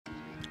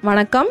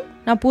வணக்கம்,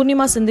 நான்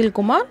Purnima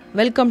Senthilkumar.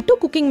 Welcome to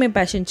cooking my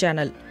passion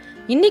channel.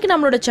 இன்றைக்கி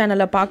நம்மளோட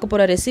சேனலில் பார்க்க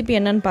போகிற ரெசிபி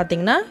என்னன்னு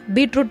பார்த்தீங்கன்னா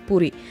பீட்ரூட்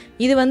பூரி.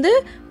 இது வந்து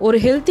ஒரு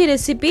ஹெல்த்தி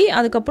ரெசிபி,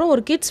 அதுக்கப்புறம்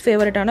ஒரு கிட்ஸ்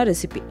ஃபேவரட்டான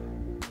ரெசிபி.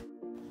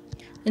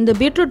 இந்த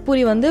பீட்ரூட்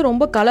பூரி வந்து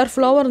ரொம்ப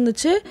கலர்ஃபுல்லாகவும்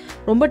இருந்துச்சு,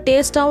 ரொம்ப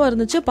டேஸ்ட்டாகவும்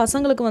இருந்துச்சு.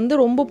 பசங்களுக்கு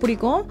வந்து ரொம்ப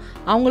பிடிக்கும்.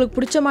 அவங்களுக்கு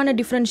பிடிச்சமான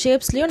டிஃப்ரெண்ட்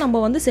ஷேப்ஸ்லேயும்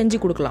நம்ம வந்து செஞ்சு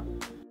கொடுக்கலாம்.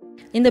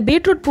 இந்த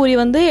பீட்ரூட் பூரி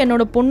வந்து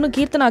என்னோட பொண்ணு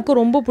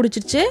கீர்த்தனாக்கு ரொம்ப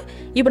பிடிச்சிருச்சு.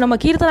 இப்போ நம்ம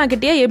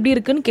கீர்த்தனாக்கிட்டே எப்படி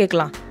இருக்குன்னு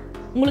கேட்கலாம்.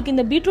 உங்களுக்கு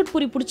இந்த பீட்ரூட்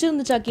பூரி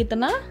பிடிச்சிருந்துச்சா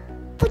கீர்த்தனா?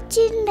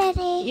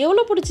 பிடிச்சிருந்தது.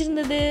 எவ்வளோ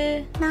பிடிச்சிருந்தது?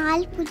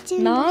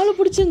 4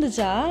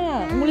 பிடிச்சிருந்துச்சா?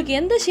 உங்களுக்கு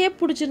எந்த ஷேப்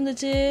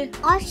பிடிச்சிருந்துச்சு?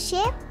 Heart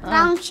shape,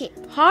 round shape.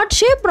 Heart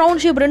shape,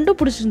 round shape ரெண்டும்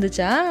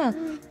பிடிச்சிருந்துச்சா?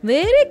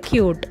 Very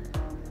cute.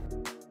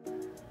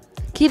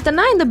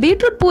 கீர்த்தனா, இந்த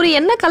பீட்ரூட் பூரி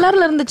என்ன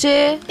கலர்ல இருந்துச்சு?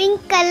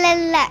 பிங்க்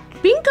கலர்ல.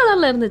 பிங்க்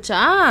கலர்ல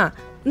இருந்துச்சா?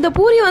 இந்த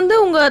பூரி வந்து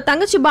உங்க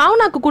தங்கச்சி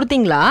பாவனாக்கு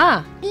கொடுத்தீங்களா?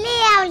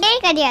 இல்லையே, அவளே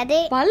கிடையாது.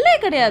 பல்லே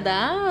கிடையாதா?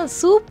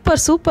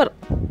 Super super.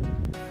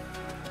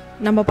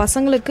 நம்ம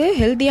பசங்களுக்கு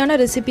ஹெல்த்தியான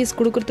ரெசிபீஸ்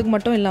கொடுக்கறதுக்கு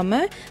மட்டும்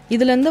இல்லாமல்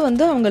இதுலேருந்து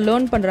வந்து அவங்க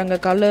லேர்ன் பண்ணுறாங்க.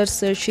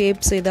 கலர்ஸு,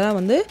 ஷேப்ஸ் இதெல்லாம்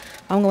வந்து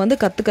அவங்க வந்து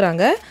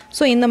கற்றுக்குறாங்க.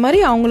 ஸோ இந்த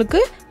மாதிரி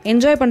அவங்களுக்கு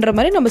என்ஜாய் பண்ணுற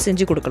மாதிரி நம்ம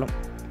செஞ்சு கொடுக்கலாம்.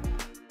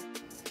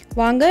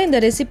 வாங்க இந்த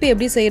ரெசிபி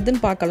எப்படி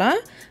செய்யறதுன்னு பார்க்கலாம்.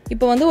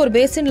 இப்போ வந்து ஒரு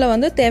பேசினில்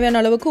வந்து தேவையான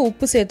அளவுக்கு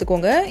உப்பு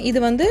சேர்த்துக்கோங்க. இது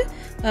வந்து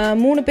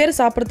 3 பேர்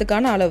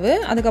சாப்பிட்றதுக்கான அளவு.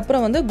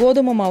 அதுக்கப்புறம் வந்து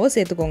கோதுமை மாவு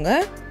சேர்த்துக்கோங்க.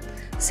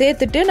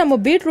 சேர்த்துட்டு நம்ம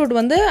பீட்ரூட்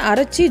வந்து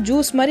அரைச்சி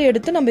ஜூஸ் மாதிரி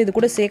எடுத்து நம்ம இது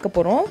கூட சேர்க்க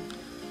போகிறோம்.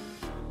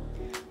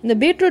 இந்த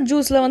பீட்ரூட்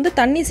ஜூஸில் வந்து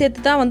தண்ணி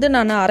சேர்த்து தான் வந்து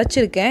நான்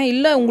அரைச்சிருக்கேன்.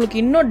 இல்லை உங்களுக்கு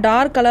இன்னும்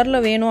டார்க் கலரில்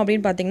வேணும்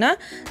அப்படின்னு பார்த்தீங்கன்னா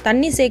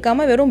தண்ணி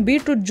சேர்க்காமல் வெறும்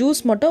பீட்ரூட்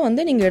ஜூஸ் மட்டும்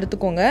வந்து நீங்கள்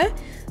எடுத்துக்கோங்க.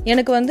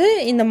 எனக்கு வந்து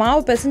இந்த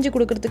மாவு பிசைஞ்சு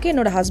கொடுக்கறதுக்கு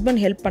என்னோடய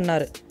ஹஸ்பண்ட் ஹெல்ப்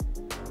பண்ணார்.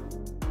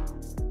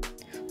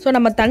 ஸோ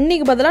நம்ம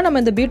தண்ணிக்கு பதிலாக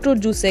நம்ம இந்த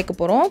பீட்ரூட் ஜூஸ் சேர்க்க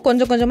போகிறோம்.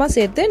 கொஞ்சம் கொஞ்சமாக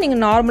சேர்த்து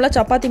நீங்கள் நார்மலாக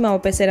சப்பாத்தி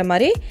மாவு பிசைகிற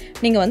மாதிரி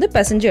நீங்கள் வந்து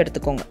பிசைஞ்சு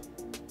எடுத்துக்கோங்க.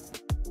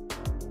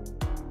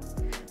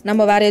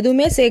 நம்ம வேறு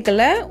எதுவுமே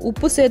சேர்க்கலை,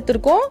 உப்பு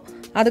சேர்த்துருக்கோம்,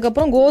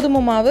 அதுக்கப்புறம்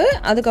கோதுமை மாவு,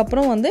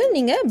 அதுக்கப்புறம் வந்து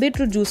நீங்கள்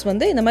பீட்ரூட் ஜூஸ்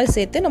வந்து இந்த மாதிரி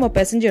சேர்த்து நம்ம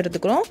பிசைஞ்சு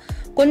எடுத்துக்கிறோம்.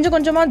 கொஞ்சம்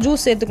கொஞ்சமாக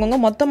ஜூஸ் சேர்த்துக்கோங்க.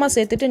 மொத்தமாக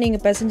சேர்த்துட்டு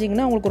நீங்கள்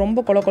பிசைஞ்சிங்கன்னா உங்களுக்கு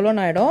ரொம்ப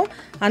கொலன்னு ஆகிடும்.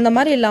 அந்த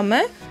மாதிரி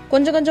இல்லாமல்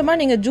கொஞ்சம் கொஞ்சமாக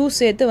நீங்கள்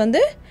ஜூஸ் சேர்த்து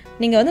வந்து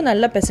நீங்கள் வந்து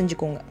நல்லா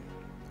பிசைஞ்சிக்கோங்க.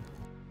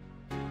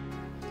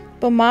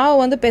 இப்போ மாவு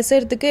வந்து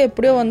பிசைறதுக்கு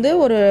எப்படியோ வந்து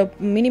ஒரு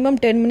மினிமம்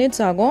 10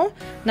 மினிட்ஸ் ஆகும்.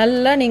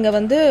 நல்லா நீங்கள்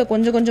வந்து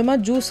கொஞ்சம் கொஞ்சமாக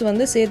ஜூஸ்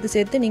வந்து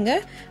சேர்த்து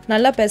நீங்கள்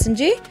நல்லா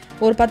பிசைஞ்சு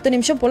ஒரு 10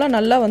 நிமிஷம் போல்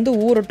நல்லா வந்து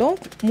ஊறட்டும்.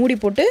 மூடி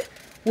போட்டு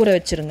ஊற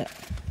வச்சுருங்க.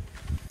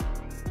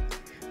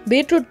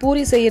 பீட்ரூட்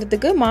பூரி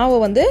செய்கிறதுக்கு மாவு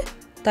வந்து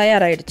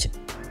தயாராகிடுச்சு.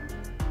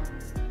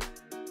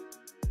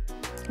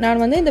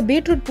 நான் வந்து இந்த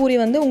பீட்ரூட் பூரி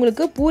வந்து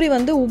உங்களுக்கு பூரி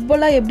வந்து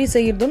உப்பெல்லாம் எப்படி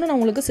செய்கிறதுன்னு நான்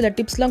உங்களுக்கு சில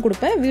டிப்ஸ்லாம்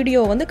கொடுப்பேன்.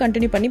 வீடியோ வந்து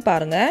கண்டினியூ பண்ணி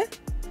பாருங்கள்.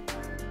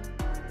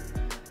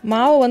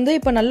 மாவு வந்து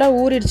இப்போ நல்லா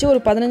ஊறிடுச்சு. ஒரு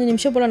 15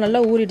 நிமிஷம் போல் நல்லா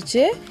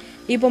ஊறிடுச்சு.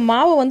 இப்போ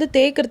மாவு வந்து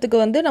தேய்க்கிறதுக்கு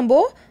வந்து நம்ம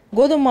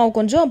கோதுமை மாவு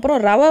கொஞ்சம், அப்புறம்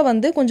ரவை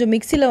வந்து கொஞ்சம்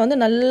மிக்சியில் வந்து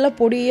நல்லா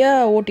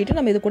பொடியாக ஓட்டிட்டு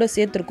நம்ம இது கூட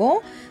சேர்த்துருக்கோம்.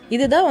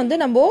 இதுதான் வந்து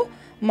நம்ம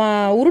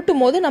உருட்டும்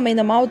போது நம்ம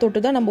இந்த மாவு தொட்டு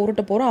தான் நம்ம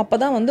உருட்ட போகிறோம். அப்போ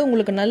தான் வந்து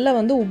உங்களுக்கு நல்லா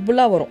வந்து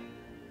உப்புலாக வரும்.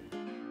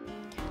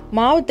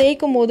 மாவு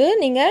தேய்க்கும் போது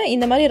நீங்கள்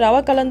இந்த மாதிரி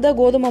ரவை கலந்த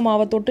கோதுமை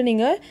மாவை தொட்டு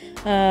நீங்கள்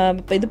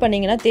இது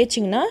பண்ணிங்கன்னா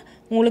தேய்ச்சிங்கன்னா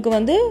உங்களுக்கு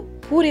வந்து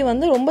பூரி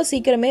வந்து ரொம்ப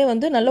சீக்கிரமே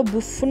வந்து நல்லா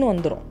புஃப்னு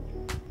வந்துடும்.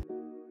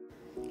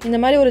 இந்த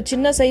மாதிரி ஒரு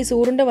சின்ன சைஸ்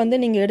உருண்டை வந்து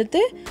நீங்கள்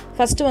எடுத்து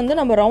ஃபஸ்ட்டு வந்து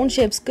நம்ம ரவுண்ட்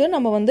ஷேப்ஸ்க்கு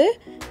நம்ம வந்து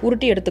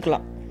உருட்டி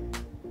எடுத்துக்கலாம்.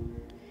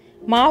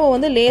 மாவை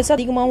வந்து லேசாக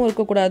அதிகமாகவும்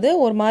இருக்கக்கூடாது,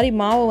 ஒரு மாதிரி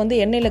மாவை வந்து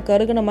எண்ணெயில்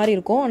கருகுன மாதிரி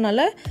இருக்கும்.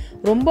 அதனால்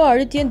ரொம்ப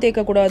அழுத்தியும்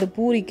தேய்க்கக்கூடாது.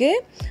 பூரிக்கு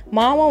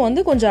மாவும்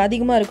வந்து கொஞ்சம்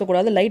அதிகமாக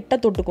இருக்கக்கூடாது, லைட்டாக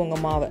தொட்டுக்கோங்க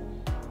மாவை.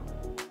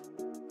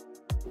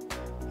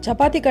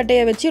 சப்பாத்தி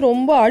கட்டையை வச்சு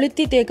ரொம்ப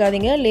அழுத்தி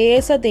தேய்க்காதீங்க,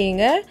 லேசாக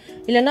தேய்ங்க.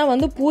 இல்லைன்னா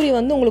வந்து பூரி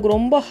வந்து உங்களுக்கு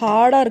ரொம்ப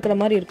ஹார்டாக இருக்கிற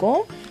மாதிரி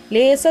இருக்கும்.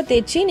 லேசாக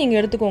தேய்ச்சி நீங்கள்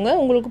எடுத்துக்கோங்க.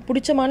 உங்களுக்கு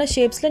பிடிச்சமான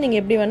ஷேப்ஸில்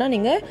நீங்கள் எப்படி வேணால்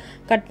நீங்கள்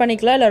கட்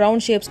பண்ணிக்கலாம், இல்லை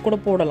ரவுண்ட் ஷேப்ஸ் கூட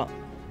போடலாம்.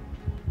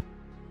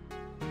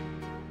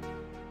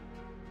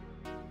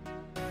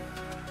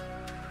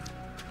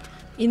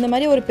 இந்த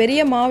மாதிரி ஒரு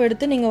பெரிய மாவு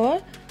எடுத்து நீங்கள்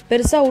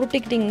பெருசாக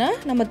உருட்டிக்கிட்டிங்கன்னா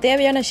நம்ம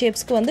தேவையான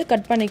ஷேப்ஸ்க்கு வந்து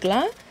கட்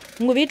பண்ணிக்கலாம்.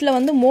 உங்கள் வீட்டில்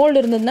வந்து மோல்டு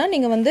இருந்ததுன்னா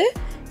நீங்கள் வந்து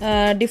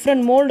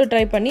டிஃப்ரெண்ட் மோல்டு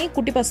ட்ரை பண்ணி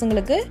குட்டி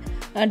பசங்களுக்கு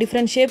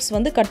டிஃப்ரெண்ட் ஷேப்ஸ்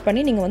வந்து கட்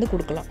பண்ணி நீங்கள் வந்து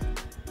கொடுக்கலாம்.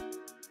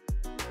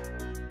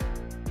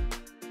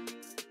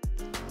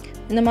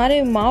 இந்த மாதிரி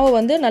மாவை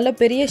வந்து நல்ல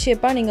பெரிய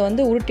ஷேப்பாக நீங்கள்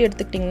வந்து உருட்டி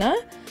எடுத்துக்கிட்டிங்கன்னா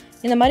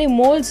இந்த மாதிரி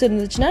மோல்ட்ஸ்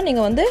இருந்துச்சுன்னா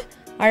நீங்கள் வந்து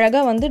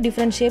அழகாக வந்து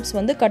டிஃப்ரெண்ட் ஷேப்ஸ்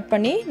வந்து கட்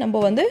பண்ணி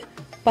நம்ம வந்து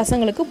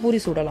பசங்களுக்கு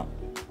பூரி சுடலாம்.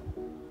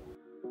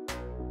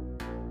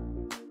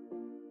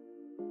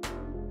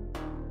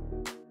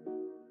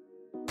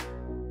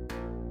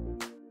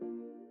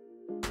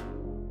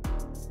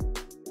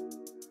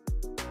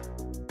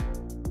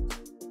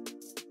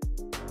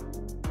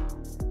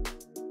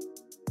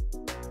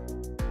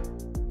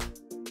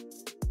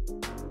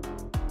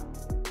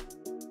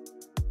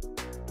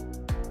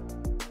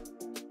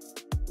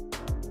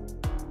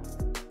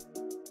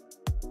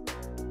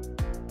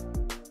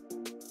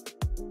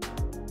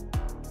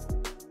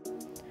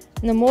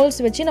 இந்த மோல்ஸ்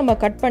வச்சு நம்ம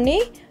கட் பண்ணி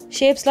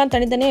ஷேப்ஸ்லாம்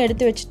தனித்தனியாக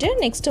எடுத்து வச்சுட்டு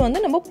நெக்ஸ்ட்டு வந்து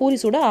நம்ம பூரி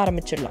சுட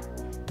ஆரம்பிச்சிடலாம்.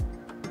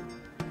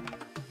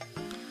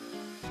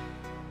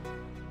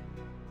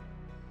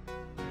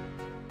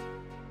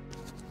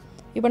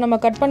 இப்போ நம்ம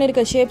கட்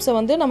பண்ணியிருக்க ஷேப்ஸை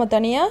வந்து நம்ம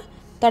தனியாக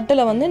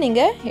தட்டில் வந்து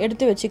நீங்கள்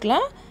எடுத்து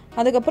வச்சுக்கலாம்.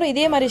 அதுக்கப்புறம்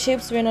இதே மாதிரி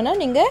ஷேப்ஸ் வேணும்னா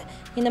நீங்கள்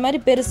இந்த மாதிரி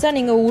பெருசாக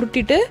நீங்கள்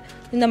உருட்டிட்டு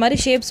இந்த மாதிரி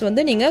ஷேப்ஸ்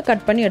வந்து நீங்கள்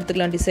கட் பண்ணி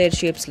எடுத்துக்கலாம் டிசைர்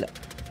ஷேப்ஸில்.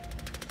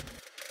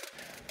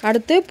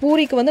 அடுத்து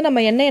பூரிக்கு வந்து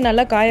நம்ம எண்ணெயை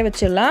நல்லா காய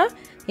வச்சிடலாம்.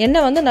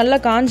 எண்ணெய் வந்து நல்லா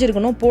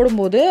காஞ்சிருக்கணும்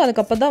போடும்போது.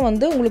 அதுக்கப்புறம் தான்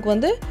வந்து உங்களுக்கு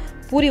வந்து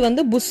பூரி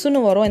வந்து புஷ்ஷுன்னு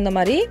வரும் இந்த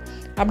மாதிரி.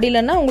 அப்படி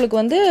இல்லைன்னா உங்களுக்கு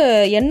வந்து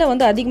எண்ணெய்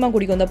வந்து அதிகமாக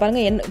குடிக்கும். இந்த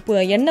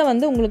பாருங்கள், எண்ணெய்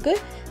வந்து உங்களுக்கு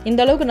இந்த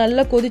அளவுக்கு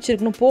நல்லா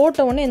கொதிச்சிருக்கணும்.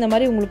 போட்ட உடனே இந்த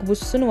மாதிரி உங்களுக்கு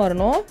புஷ்ஷுன்னு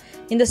வரணும்.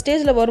 இந்த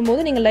ஸ்டேஜில்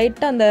வரும்போது நீங்கள்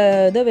லைட்டாக அந்த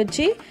இதை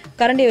வச்சு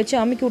கரண்டியை வச்சு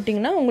அமுக்கி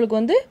விட்டிங்கன்னா உங்களுக்கு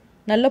வந்து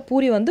நல்ல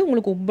பூரி வந்து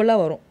உங்களுக்கு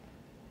உப்பலாக வரும்.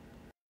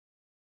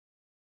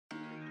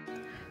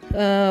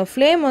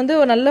 ஃப்ளேம் வந்து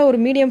நல்ல ஒரு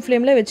மீடியம்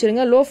ஃப்ளேமில்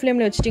வச்சுருங்க. லோ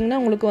ஃப்ளேமில் வச்சிட்டிங்கன்னா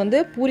உங்களுக்கு வந்து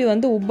பூரி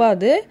வந்து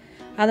உப்பாது.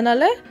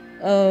 அதனால்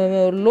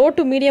லோ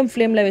டு மீடியம்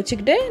ஃப்ளேமில்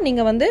வச்சுக்கிட்டு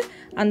நீங்கள் வந்து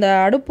அந்த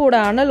அடுப்போட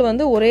அனல்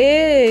வந்து ஒரே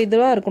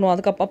இதுவாக இருக்கணும்.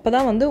 அப்போ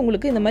தான் வந்து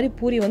உங்களுக்கு இந்த மாதிரி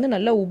பூரி வந்து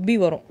நல்லா உப்பி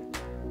வரும்.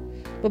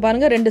 இப்போ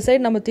பாருங்கள், 2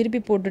 சைடு நம்ம திருப்பி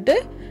போட்டுட்டு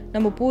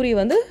நம்ம பூரி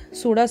வந்து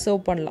சூடாக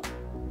சர்வ் பண்ணலாம்.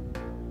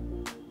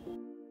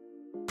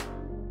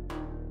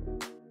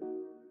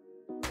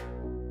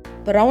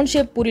 இப்போ ரவுண்ட்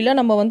ஷேப் பூரியில்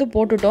நம்ம வந்து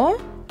போட்டுட்டோம்.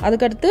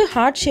 அதுக்கடுத்து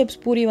ஹார்ட்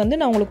ஷேப்ஸ் பூரி வந்து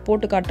நான் உங்களுக்கு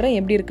போட்டு காட்டுறேன்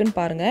எப்படி இருக்குன்னு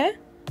பாருங்கள்.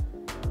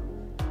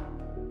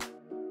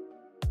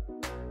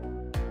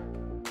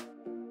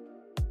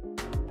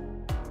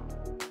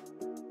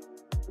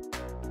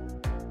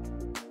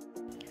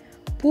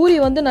 பூரி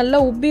வந்து நல்லா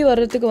உப்பி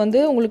வர்றதுக்கு வந்து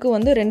உங்களுக்கு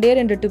வந்து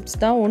 2 டிப்ஸ்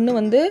தான். ஒன்று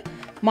வந்து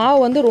மாவு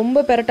வந்து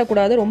ரொம்ப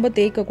பெரட்டக்கூடாது, ரொம்ப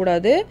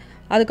தேய்க்கக்கூடாது.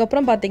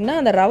 அதுக்கப்புறம் பார்த்திங்கன்னா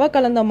அந்த ரவை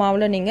கலந்த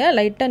மாவில் நீங்கள்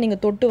லைட்டாக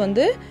நீங்கள் தொட்டு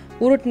வந்து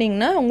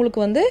உருட்டினீங்கன்னா உங்களுக்கு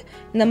வந்து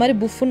இந்த மாதிரி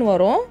புஃப்னு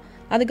வரும்.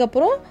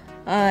 அதுக்கப்புறம்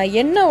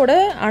எண்ணெயோட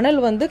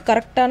அனல் வந்து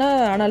கரெக்டான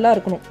அனலாக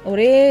இருக்கணும்.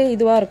 ஒரே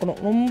இதுவாக இருக்கணும்.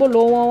 ரொம்ப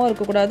லோவாகவும்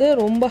இருக்கக்கூடாது,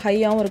 ரொம்ப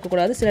ஹையாகவும்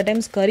இருக்கக்கூடாது. சில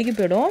டைம்ஸ் கருகி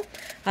போயிடும்.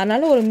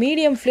 அதனால் ஒரு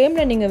மீடியம்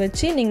ஃப்ளேமில் நீங்கள்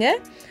வச்சு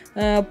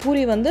நீங்கள்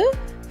பூரி வந்து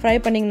ஃப்ரை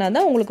பண்ணிங்கன்னா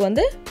தான் உங்களுக்கு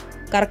வந்து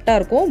கரெக்டாக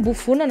இருக்கும்.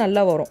 புஃப்னு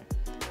நல்லா வரும்.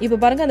 இப்போ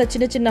பாருங்கள், அந்த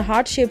சின்ன சின்ன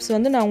ஹார்ட் ஷேப்ஸ்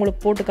வந்து நான் உங்களுக்கு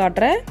போட்டு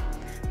காட்டுறேன்.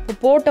 இப்போ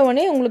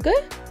போட்டவொடனே உங்களுக்கு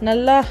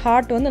நல்லா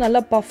ஹார்ட் வந்து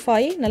நல்லா பஃப்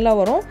ஆகி நல்லா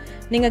வரும்.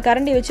 நீங்கள்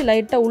கரண்டி வச்சு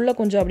லைட்டாக உள்ளே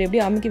கொஞ்சம் அப்படி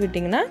அப்படியே அமுக்கி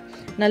விட்டிங்கன்னா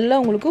நல்லா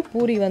உங்களுக்கு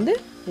பூரி வந்து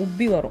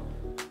உப்பி வரும்.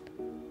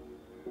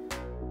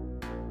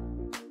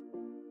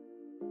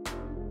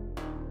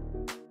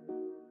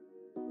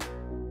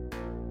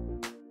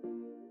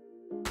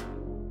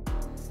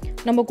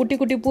 நம்ம குட்டி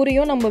குட்டி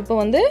பூரியும் நம்ம இப்போ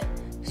வந்து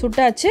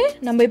சுட்டாச்சு.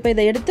 நம்ம இப்போ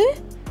இதை எடுத்து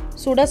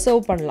சூடாக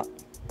சர்வ் பண்ணலாம்.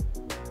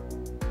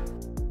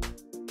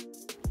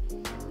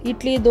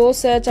 இட்லி,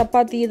 தோசை,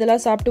 சப்பாத்தி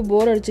இதெல்லாம் சாப்பிட்டு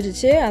போர்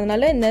அடிச்சிருச்சு.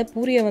 அதனால் இந்த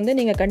பூரியை வந்து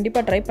நீங்கள்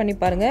கண்டிப்பாக ட்ரை பண்ணி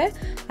பாருங்கள்.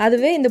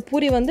 அதுவே இந்த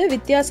பூரி வந்து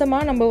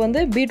வித்தியாசமாக நம்ம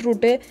வந்து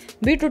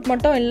பீட்ரூட்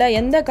மட்டும் இல்லை,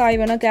 எந்த காய்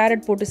வேணால்,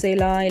 கேரட் போட்டு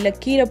செய்யலாம், இல்லை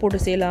கீரை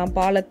போட்டு செய்யலாம்,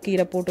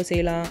 பாலக்கீரை போட்டு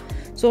செய்யலாம்.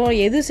 ஸோ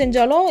எது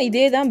செஞ்சாலும்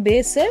இதே தான்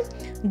பேஸு.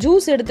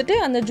 ஜூஸ் எடுத்துகிட்டு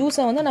அந்த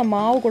ஜூஸை வந்து நம்ம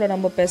மாவு கூட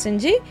நம்ம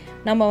பிசைஞ்சு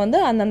நம்ம வந்து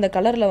அந்தந்த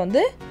கலரில்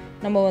வந்து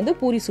நம்ம வந்து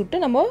பூரி சுட்டு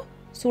நம்ம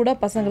சூடாக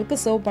பசங்களுக்கு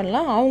சர்வ்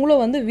பண்ணலாம்.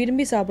 அவங்களும் வந்து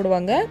விரும்பி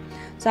சாப்பிடுவாங்க.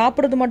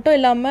 சாப்பிட்றது மட்டும்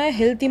இல்லாமல்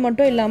ஹெல்த்தி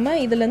மட்டும் இல்லாமல்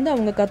இதுலேருந்து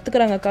அவங்க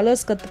கற்றுக்குறாங்க,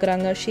 கலர்ஸ்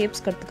கற்றுக்குறாங்க,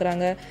 ஷேப்ஸ்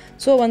கற்றுக்குறாங்க.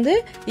 ஸோ வந்து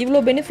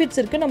இவ்வளோ பெனிஃபிட்ஸ்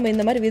இருக்குது. நம்ம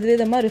இந்த மாதிரி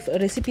விதவிதமாக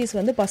ரெசிபீஸ்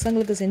வந்து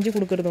பசங்களுக்கு செஞ்சு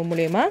கொடுக்குறது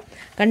மூலயமா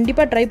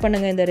கண்டிப்பாக ட்ரை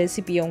பண்ணுங்கள் இந்த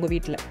ரெசிபியை உங்கள்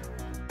வீட்டில்.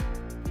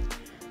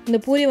 இந்த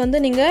பூரி வந்து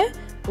நீங்கள்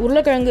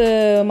உருளைக்கிழங்கு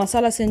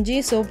மசாலா செஞ்சு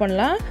சர்வ்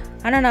பண்ணலாம்.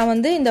 ஆனால் நான்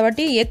வந்து இந்த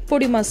வாட்டி எக்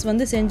பொடிமாஸ்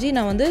வந்து செஞ்சு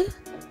நான் வந்து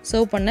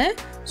சர்வ் பண்ணேன்.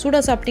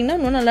 சூடாக சாப்பிட்டிங்கன்னா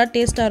இன்னும் நல்லா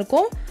டேஸ்ட்டாக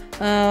இருக்கும்.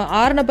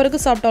 ஆறுன பிறகு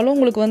சாப்பிட்டாலும்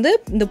உங்களுக்கு வந்து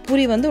இந்த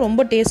பூரி வந்து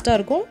ரொம்ப டேஸ்ட்டாக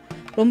இருக்கும்.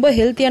 ரொம்ப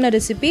ஹெல்த்தியான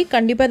ரெசிபி.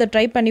 கண்டிப்பாக இதை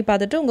ட்ரை பண்ணி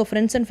பார்த்துட்டு உங்கள்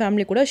ஃப்ரெண்ட்ஸ் அண்ட்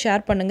ஃபேமிலி கூட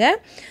ஷேர் பண்ணுங்கள்.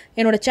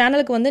 என்னோடய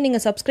சேனலுக்கு வந்து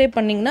நீங்கள் சப்ஸ்கிரைப்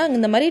பண்ணிங்கன்னா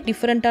இந்த மாதிரி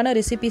டிஃப்ரெண்ட்டான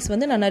ரெசிபிஸ்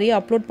வந்து நான் நிறைய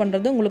அப்லோட்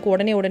பண்ணுறது உங்களுக்கு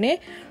உடனே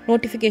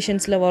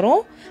நோட்டிஃபிகேஷன்ஸில்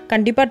வரும்.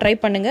 கண்டிப்பாக ட்ரை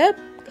பண்ணுங்கள்.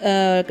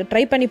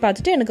 ட்ரை பண்ணி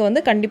பார்த்துட்டு எனக்கு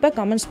வந்து கண்டிப்பாக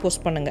கமெண்ட்ஸ்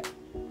போஸ்ட் பண்ணுங்கள்.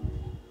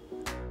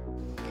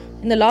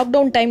 இந்த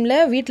லாக்டவுன் டைமில்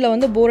வீட்டில்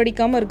வந்து போர்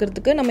அடிக்காமல்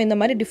இருக்கிறதுக்கு நம்ம இந்த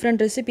மாதிரி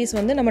டிஃப்ரெண்ட் ரெசிபீஸ்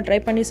வந்து நம்ம ட்ரை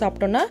பண்ணி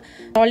சாப்பிட்டோன்னா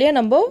ஜாலியாக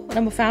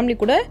நம்ம ஃபேமிலி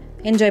கூட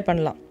என்ஜாய்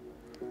பண்ணலாம்.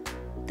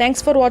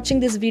 தேங்க்ஸ் ஃபார்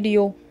வாட்சிங் திஸ்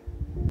வீடியோ.